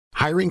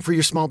Hiring for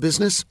your small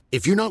business?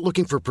 If you're not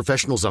looking for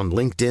professionals on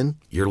LinkedIn,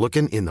 you're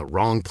looking in the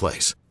wrong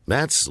place.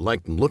 That's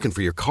like looking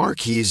for your car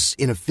keys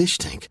in a fish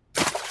tank.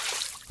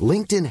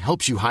 LinkedIn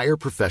helps you hire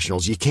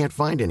professionals you can't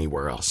find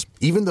anywhere else,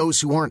 even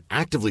those who aren't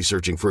actively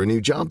searching for a new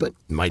job but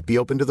might be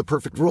open to the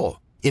perfect role.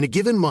 In a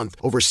given month,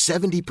 over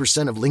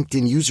 70% of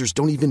LinkedIn users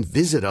don't even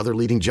visit other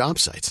leading job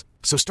sites.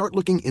 So start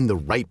looking in the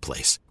right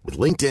place. With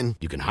LinkedIn,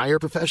 you can hire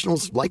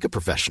professionals like a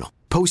professional.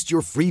 Post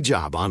your free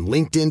job on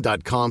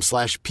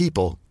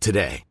linkedin.com/people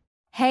today.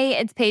 Hey,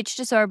 it's Paige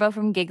DeSorbo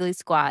from Giggly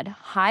Squad.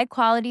 High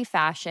quality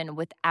fashion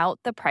without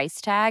the price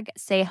tag.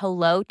 Say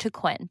hello to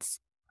Quince.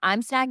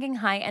 I'm snagging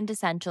high-end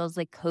essentials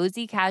like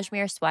cozy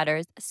cashmere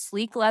sweaters,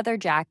 sleek leather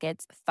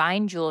jackets,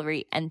 fine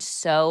jewelry, and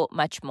so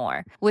much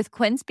more. With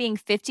Quince being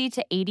 50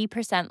 to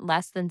 80%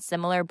 less than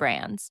similar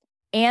brands.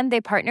 And they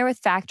partner with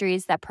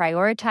factories that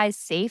prioritize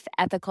safe,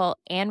 ethical,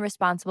 and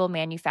responsible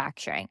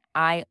manufacturing.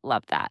 I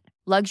love that.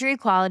 Luxury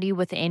quality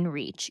within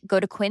reach. Go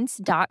to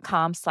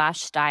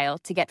quince.com/style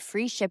to get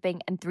free shipping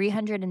and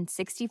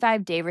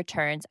 365-day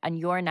returns on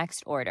your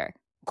next order.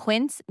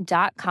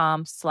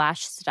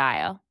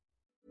 Quince.com/style.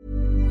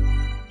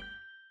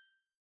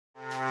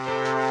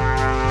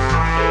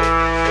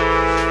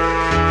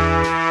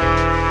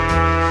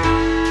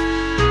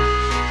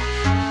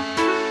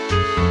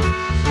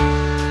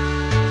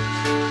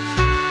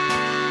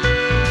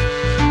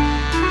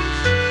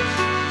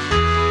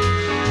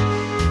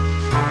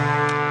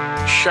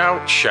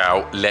 Shout,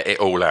 shout, let it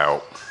all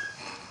out.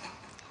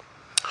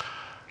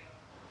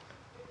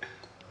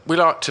 We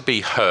like to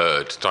be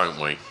heard, don't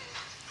we?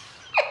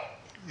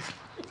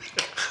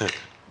 I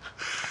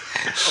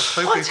was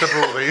hoping to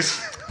brought these.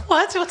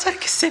 Why do I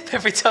take a sip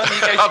every time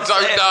you go to I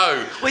don't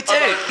know. We do. I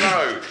don't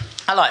know.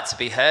 I like to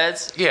be heard.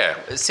 Yeah.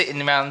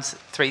 Sitting around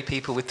three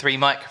people with three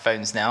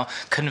microphones now,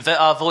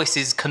 our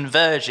voices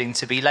converging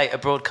to be later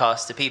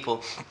broadcast to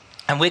people.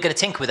 And we're going to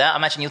tinker with that. I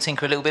imagine you'll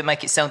tinker a little bit,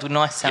 make it sound all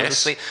nice, sound all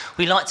sweet.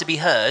 We like to be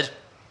heard,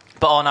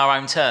 but on our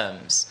own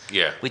terms.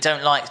 Yeah. We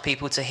don't like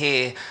people to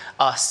hear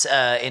us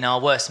in our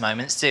worst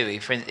moments, do we?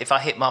 If I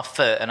hit my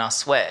foot and I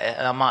swear,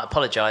 and I might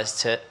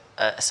apologise to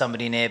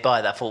somebody nearby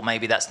that I thought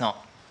maybe that's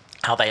not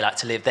how they like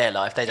to live their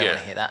life. They don't want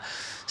to hear that.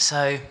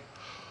 So...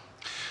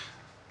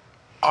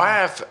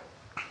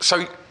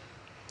 So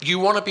you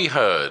want to be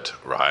heard,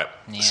 right?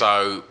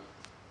 Yeah.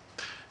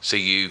 So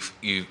you've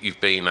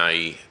been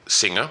a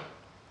singer.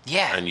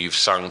 Yeah. And you've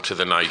sung to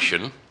the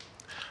nation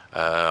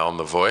on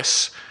The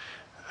Voice.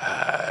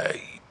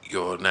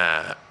 You're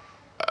now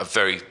a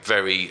very,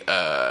 very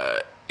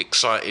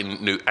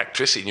exciting new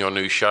actress in your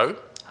new show.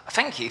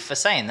 Thank you for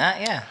saying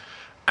that, yeah.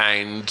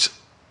 And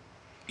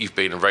you've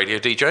been a radio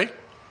DJ.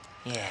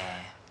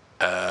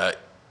 Yeah.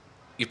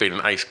 You've been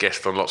an ace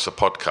guest on lots of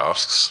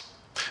podcasts.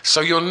 So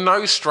you're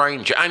no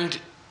stranger.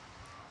 And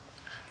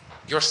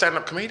you're a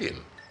stand-up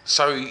comedian.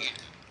 So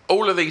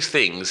all of these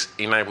things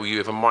enable you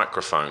with a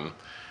microphone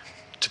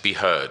to be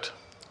heard.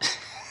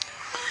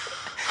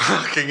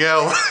 Fucking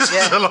hell, this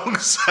is a long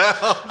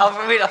sound.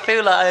 I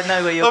feel like I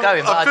know where you're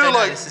going, but I don't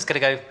know this is going to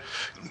go...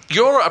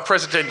 You're at a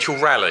presidential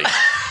rally.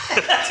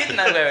 I didn't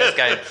know where it was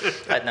going.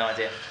 I had no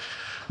idea.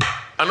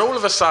 And all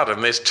of a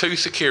sudden, there's two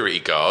security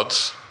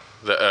guards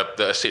that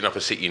are sitting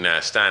opposite you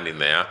now, standing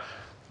there,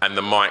 and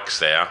the mic's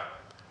there.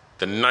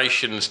 The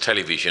nation's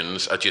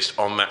televisions are just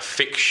on that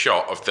fixed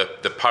shot of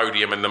the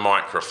podium and the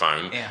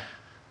microphone. Yeah.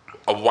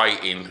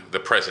 Awaiting the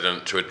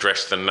president to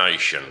address the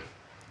nation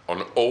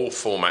on all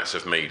formats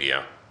of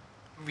media.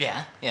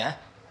 Yeah, yeah.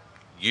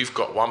 You've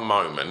got one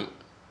moment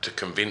to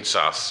convince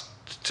us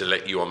to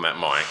let you on that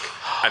mic,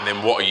 and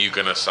then what are you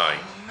going to say?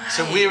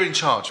 So we're in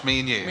charge, me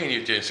and you. Me and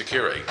you doing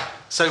security.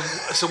 So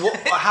what?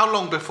 How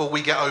long before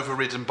we get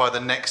overridden by the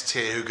next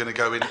tier who are going to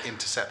go in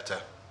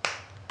interceptor?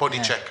 Body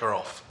checker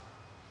off.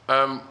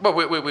 Well,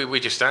 we're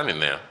just standing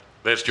there.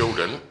 There's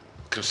Jordan.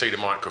 Can see the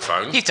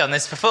microphone. You've done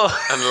this before.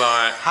 And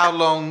like... How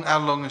long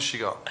has she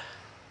got?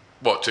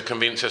 What, to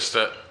convince us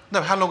that...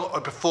 No, how long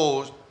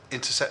before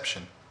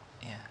interception?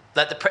 Yeah.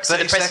 Like the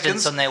president's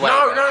seconds? on their way.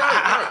 No.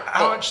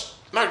 How much...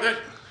 No.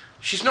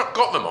 She's not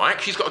got the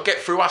mic. She's got to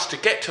get through us to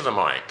get to the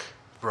mic.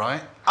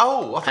 Right.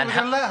 Oh, I thought we were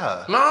going to let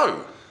her.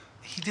 No.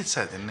 He did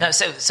say it, didn't he? No,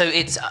 so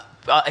it's...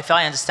 if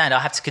I understand, I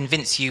have to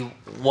convince you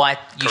why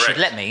you should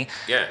let me.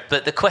 Yeah.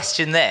 But the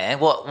question there,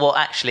 what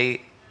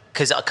actually...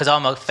 Because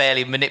I'm a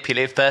fairly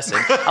manipulative person,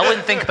 I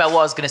wouldn't think about what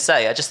I was going to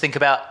say. I just think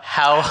about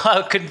how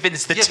I'll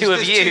convince the two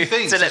of you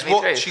to let me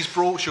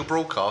through. She'll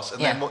broadcast,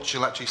 and then what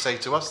she'll actually say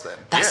to us then.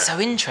 That's so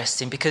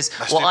interesting, because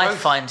what I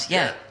find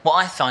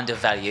of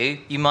value,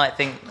 you might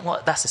think,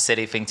 well, that's a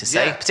silly thing to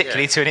say,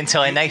 particularly to an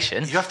entire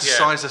nation. You have to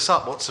size us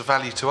up. What's the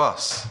value to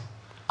us?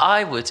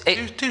 I would...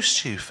 Do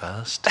Stu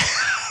first.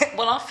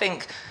 Well, I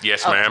think...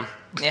 Yes, ma'am.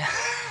 Yeah.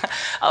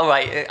 All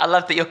right. I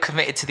love that you're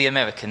committed to the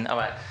American. All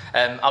right.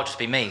 I'll just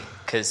be me,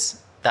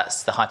 because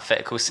that's the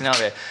hypothetical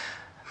scenario.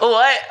 All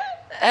right.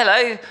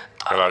 Hello.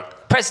 Hello.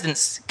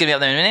 President's going to be up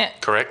there in a minute.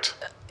 Correct.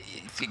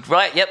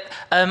 Right, yep.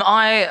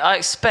 I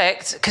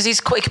expect, because he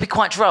can be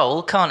quite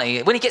droll, can't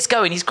he? When he gets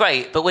going, he's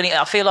great, but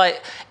I feel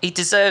like he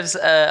deserves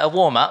a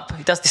warm-up.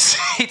 He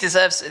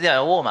deserves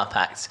a warm-up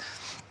act.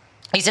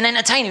 He's an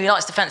entertainer. He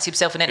likes to fancy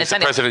himself an entertainer.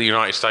 He's the President of the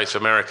United States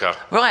of America.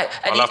 Right.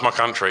 I love my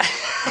country.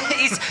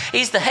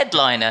 he's the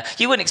headliner.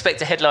 You wouldn't expect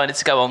a headliner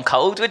to go on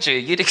cold, would you?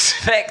 You'd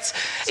expect...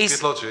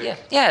 It's good logic.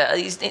 Yeah,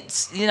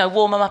 it's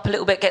warm him up a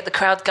little bit, get the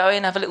crowd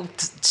going, have a little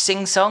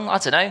sing-song, I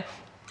don't know.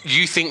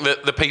 You think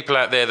that the people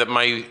out there that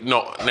may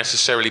not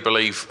necessarily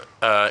believe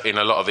in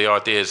a lot of the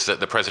ideas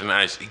that the president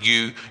has,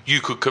 you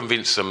could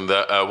convince them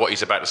that what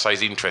he's about to say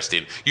is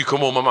interesting. You can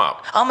warm them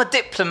up. I'm a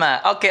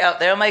diplomat. I'll get up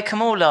there, I'll make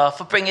them all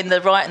laugh. I'll bring in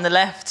the right and the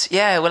left.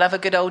 Yeah, we'll have a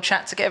good old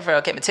chat together.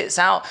 I'll get my tits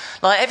out.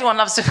 Like, everyone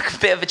loves a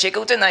bit of a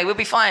jiggle, don't they? We'll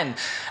be fine.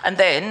 And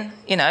then,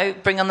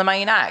 bring on the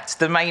main act,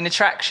 the main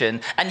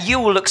attraction. And you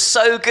will look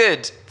so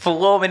good for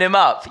warming him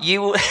up.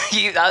 I'm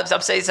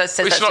saying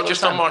it's not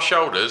just on my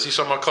shoulders, it's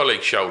on my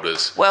colleagues'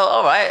 shoulders. Well,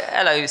 all right.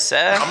 Hello,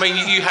 sir. I mean,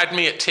 you had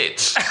me at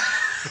tits.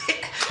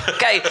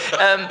 Okay,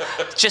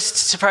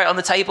 just to throw it on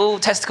the table,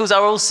 testicles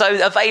are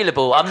also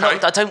available. I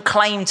don't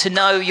claim to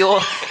know your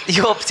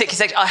particular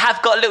section. I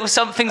have got a little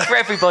something for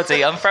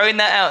everybody. I'm throwing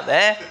that out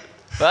there.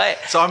 Right.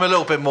 So I'm a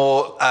little bit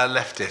more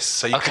leftist.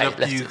 So you can.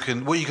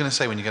 Leftist. What are you going to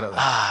say when you get up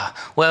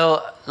there?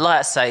 Well, like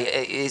I say,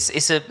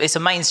 it's a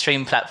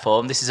mainstream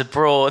platform. This is a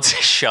broad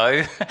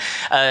show.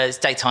 It's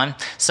daytime,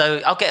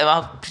 so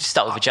I'll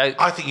start with a joke.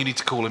 I think you need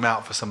to call him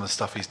out for some of the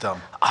stuff he's done.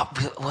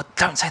 Well,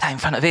 don't say that in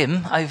front of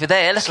him over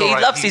there. Look, he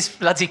loves his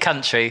bloody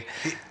country.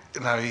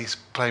 No, he's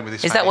playing with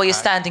his... Is that why you're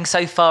standing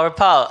so far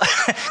apart?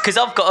 Because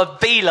I've got a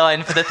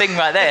beeline for the thing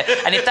right there.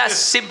 And if that's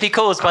simply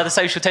caused by the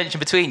social tension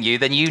between you,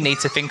 then you need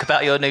to think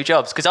about your new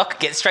jobs. Because I could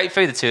get straight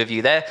through the two of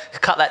you there,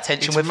 cut that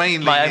tension with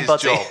mainly my own his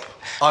body. Job.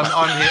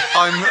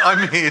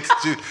 I'm here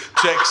to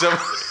check some...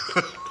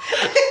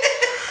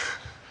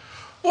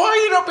 Why are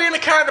you not being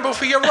accountable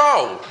for your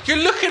role? You're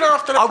looking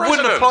after the president. I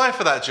wouldn't apply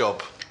for that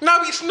job. No,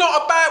 it's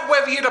not about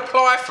whether you'd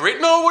apply for it,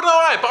 nor would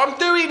I, but I'm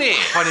doing it.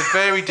 I find it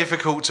very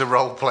difficult to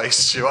role play,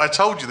 Stuart. I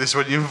told you this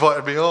when you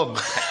invited me on.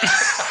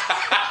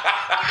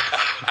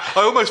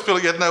 I almost feel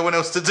like you had no one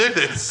else to do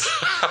this.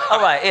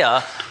 All right,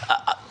 yeah.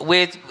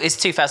 It's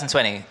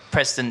 2020.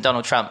 President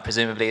Donald Trump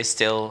presumably is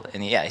still in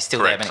the... Yeah, he's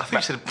still Correct. there. I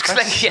think you said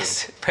Preston.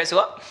 Yes. Press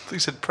what? I think you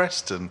said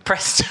Preston.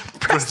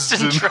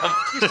 Preston Trump.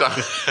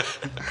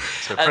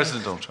 So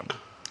President Donald Trump.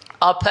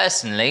 I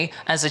personally,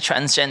 as a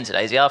transgender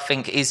lady, I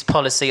think his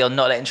policy on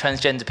not letting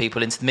transgender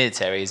people into the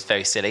military is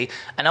very silly,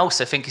 and I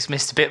also think he's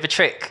missed a bit of a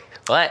trick,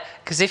 right?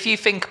 Because if you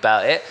think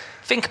about it,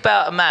 think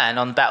about a man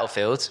on the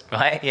battlefield,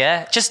 right?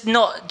 Yeah, just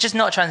not a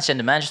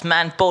transgender man, just a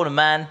man, born a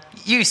man.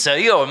 You, sir,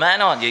 you're a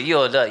man, aren't you?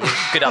 You're a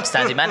good,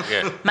 upstanding man.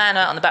 Yeah. Man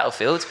out on the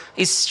battlefield,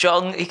 he's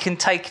strong, he can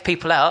take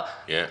people out.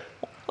 Yeah.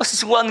 What's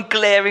this one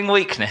glaring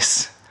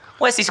weakness?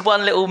 Where's this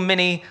one little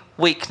mini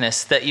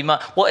weakness that you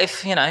might... What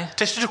if,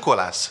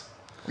 Testiculares.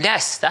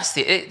 Yes, that's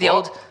the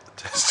old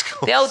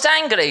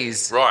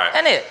danglies. Right.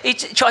 Isn't it? He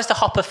tries to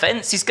hop a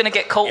fence, he's going to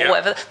get caught or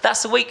whatever.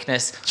 That's a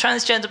weakness.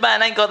 Transgender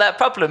man ain't got that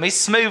problem. He's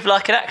smooth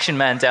like an action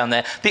man down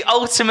there. The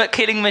ultimate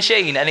killing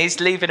machine, and he's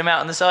leaving him out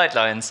on the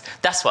sidelines.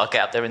 That's what I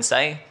get up there and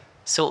say.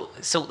 Sort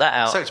that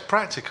out. So it's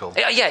practical.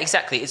 Yeah,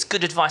 exactly. It's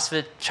good advice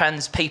for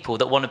trans people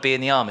that want to be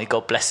in the army,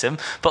 God bless them.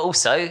 But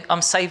also,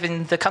 I'm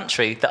saving the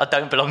country that I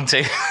don't belong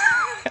to.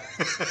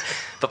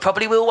 But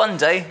probably will one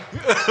day.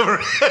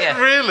 Yeah.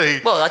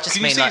 Really? Well, I just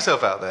Can mean you see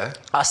yourself out there?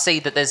 I see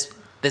that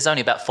there's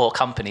only about 4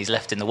 companies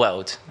left in the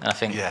world, and I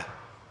think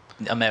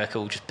America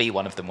will just be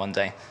one of them one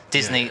day.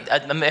 Disney's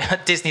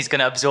going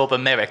to absorb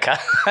America,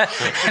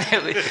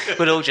 and it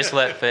would all just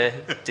work for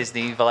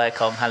Disney,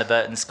 Viacom,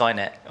 Halliburton,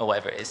 Skynet, or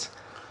whatever it is.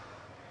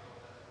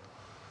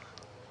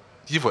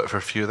 You've worked for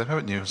a few of them,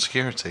 haven't you?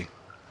 Security.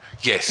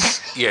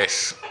 Yes.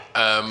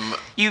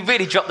 You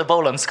really dropped the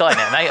ball on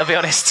Skynet, mate, I'll be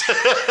honest.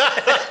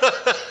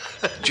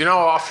 Do you know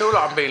what? I feel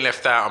like I'm being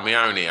left out on my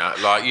own here.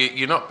 Like,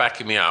 you're not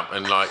backing me up,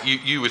 and like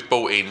you was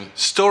brought in.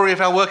 Story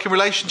of our working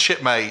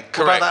relationship, mate. Correct.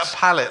 What about that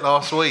pallet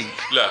last week?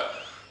 Look,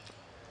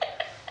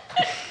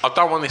 I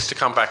don't want this to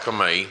come back on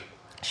me.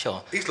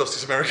 Sure. He's lost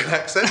his American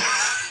accent.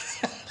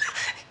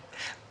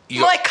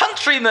 My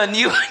countryman,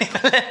 you won't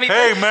even let me...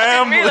 Hey,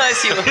 ma'am. I didn't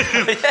realise you were...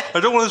 I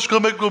don't want this to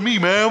come back on me,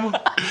 ma'am.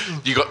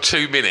 You got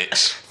 2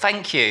 minutes.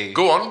 Thank you.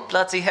 Go on.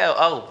 Bloody hell.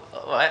 Oh,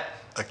 all right.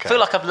 Okay. I feel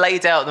like I've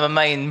laid out my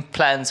main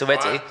plans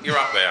already. Right, you're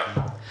up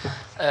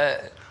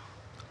there.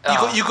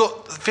 You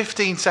got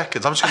 15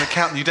 seconds. I'm just going to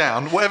count you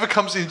down. Whatever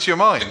comes into your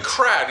mind. The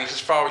crowd is as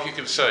far as you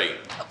can see.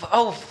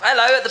 Oh,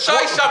 hello at the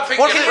Say something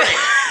What's different.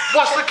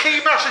 What's the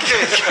key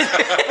messages?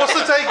 What's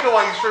the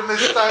takeaways from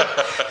this?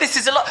 This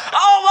is a lot.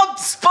 Oh, I'm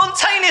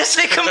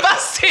spontaneously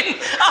combusting.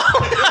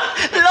 Oh,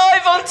 no.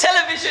 Live on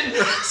television.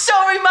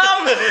 Sorry,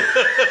 Mum. Where do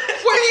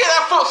you get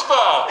that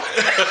football?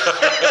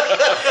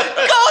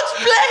 God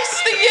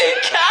bless the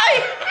UK.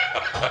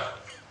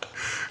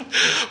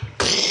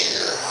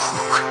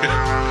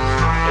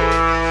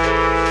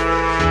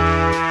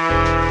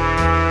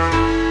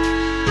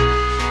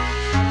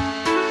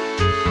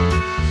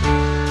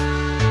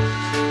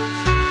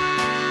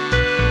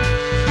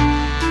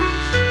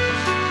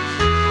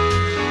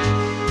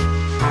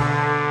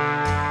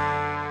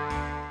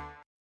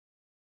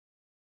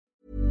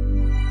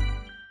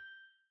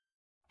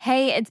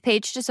 Hey, it's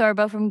Paige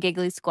DeSorbo from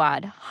Giggly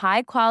Squad.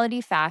 High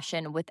quality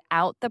fashion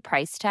without the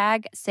price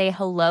tag. Say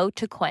hello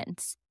to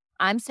Quince.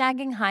 I'm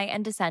snagging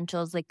high-end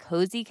essentials like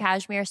cozy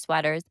cashmere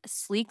sweaters,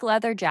 sleek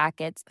leather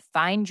jackets,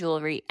 fine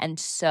jewelry, and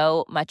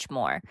so much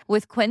more.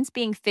 With Quince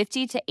being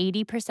 50 to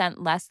 80%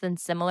 less than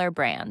similar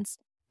brands.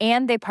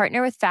 And they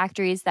partner with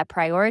factories that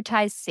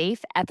prioritize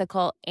safe,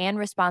 ethical, and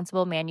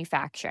responsible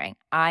manufacturing.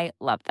 I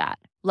love that.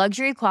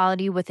 Luxury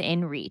quality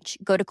within reach.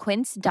 Go to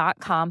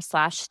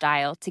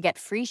quince.com/style to get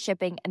free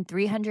shipping and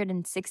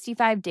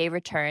 365-day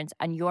returns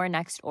on your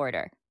next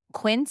order.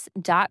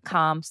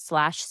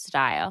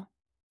 Quince.com/style.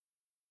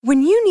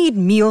 When you need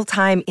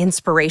mealtime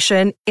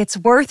inspiration, it's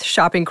worth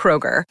shopping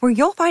Kroger, where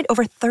you'll find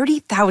over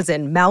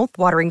 30,000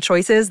 mouth-watering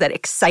choices that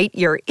excite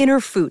your inner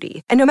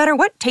foodie. And no matter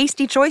what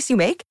tasty choice you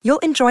make, you'll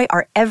enjoy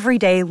our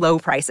everyday low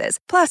prices,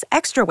 plus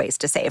extra ways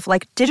to save,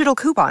 like digital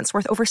coupons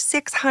worth over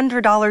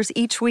 $600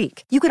 each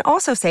week. You can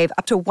also save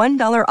up to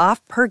 $1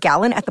 off per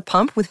gallon at the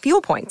pump with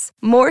fuel points.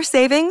 More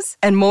savings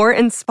and more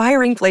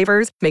inspiring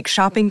flavors make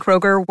shopping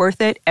Kroger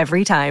worth it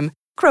every time.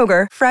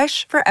 Kroger,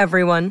 fresh for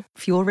everyone.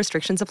 Fuel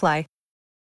restrictions apply.